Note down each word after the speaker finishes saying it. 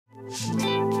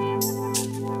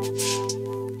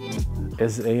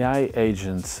As AI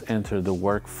agents enter the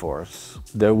workforce,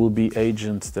 there will be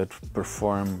agents that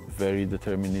perform very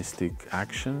deterministic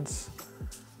actions,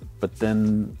 but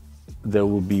then there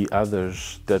will be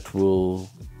others that will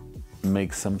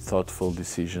make some thoughtful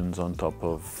decisions on top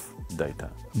of data,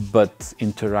 but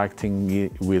interacting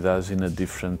with us in a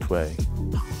different way.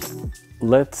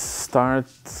 Let's start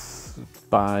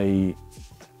by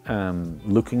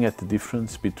looking at the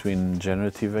difference between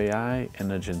generative AI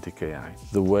and agentic AI.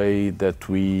 The way that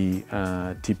we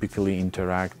typically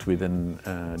interact with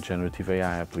a generative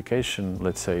AI application,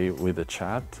 let's say with a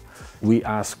chat, we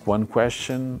ask one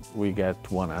question, we get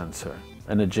one answer.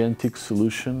 An agentic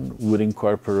solution would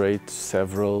incorporate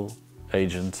several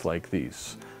agents like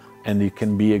these, and it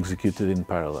can be executed in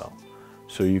parallel.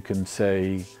 So you can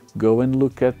say, go and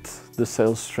look at the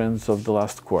sales trends of the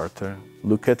last quarter,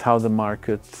 look at how the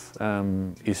market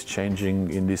is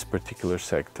changing in this particular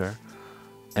sector,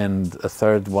 and a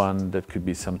third one that could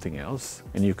be something else.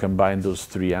 And you combine those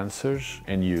three answers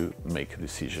and you make a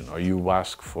decision, or you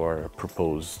ask for a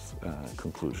proposed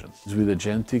conclusion. With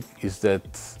agentic is that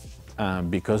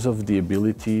because of the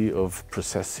ability of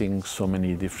processing so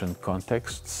many different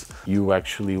contexts, you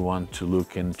actually want to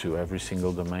look into every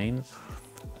single domain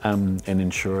and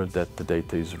ensure that the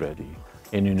data is ready.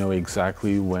 And you know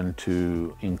exactly when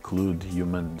to include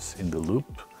humans in the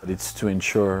loop. It's to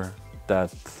ensure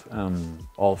that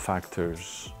all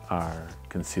factors are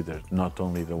considered, not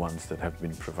only the ones that have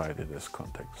been provided as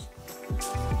context.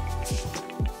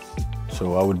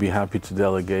 So I would be happy to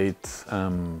delegate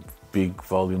big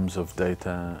volumes of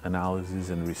data analysis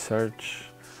and research,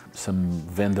 some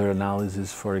vendor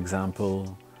analysis, for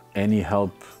example, any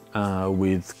help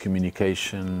with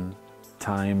communication,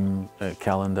 time,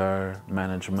 calendar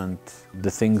management.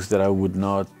 The things that I would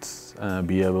not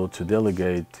be able to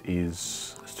delegate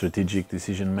is strategic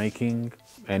decision making,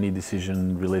 any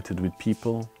decision related with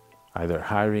people, either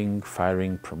hiring,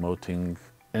 firing, promoting.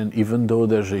 And even though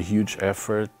there's a huge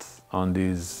effort on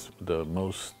the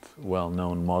most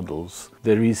well-known models,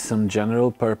 there is some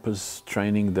general purpose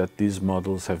training that these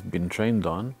models have been trained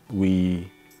on.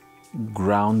 We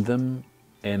ground them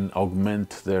and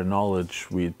augment their knowledge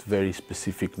with very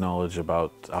specific knowledge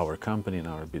about our company and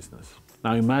our business.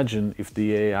 Now imagine if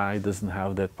the AI doesn't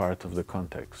have that part of the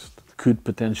context, could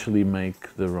potentially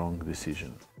make the wrong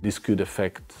decision. This could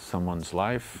affect someone's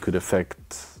life, could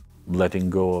affect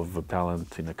letting go of a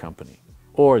talent in a company,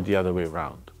 or the other way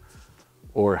around,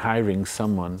 or hiring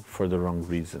someone for the wrong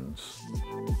reasons.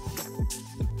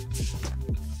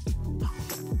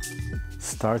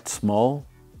 Start small,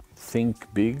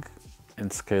 think big,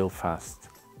 and scale fast.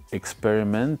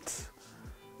 Experiment,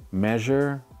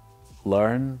 measure,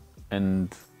 learn,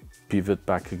 and pivot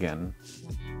back again.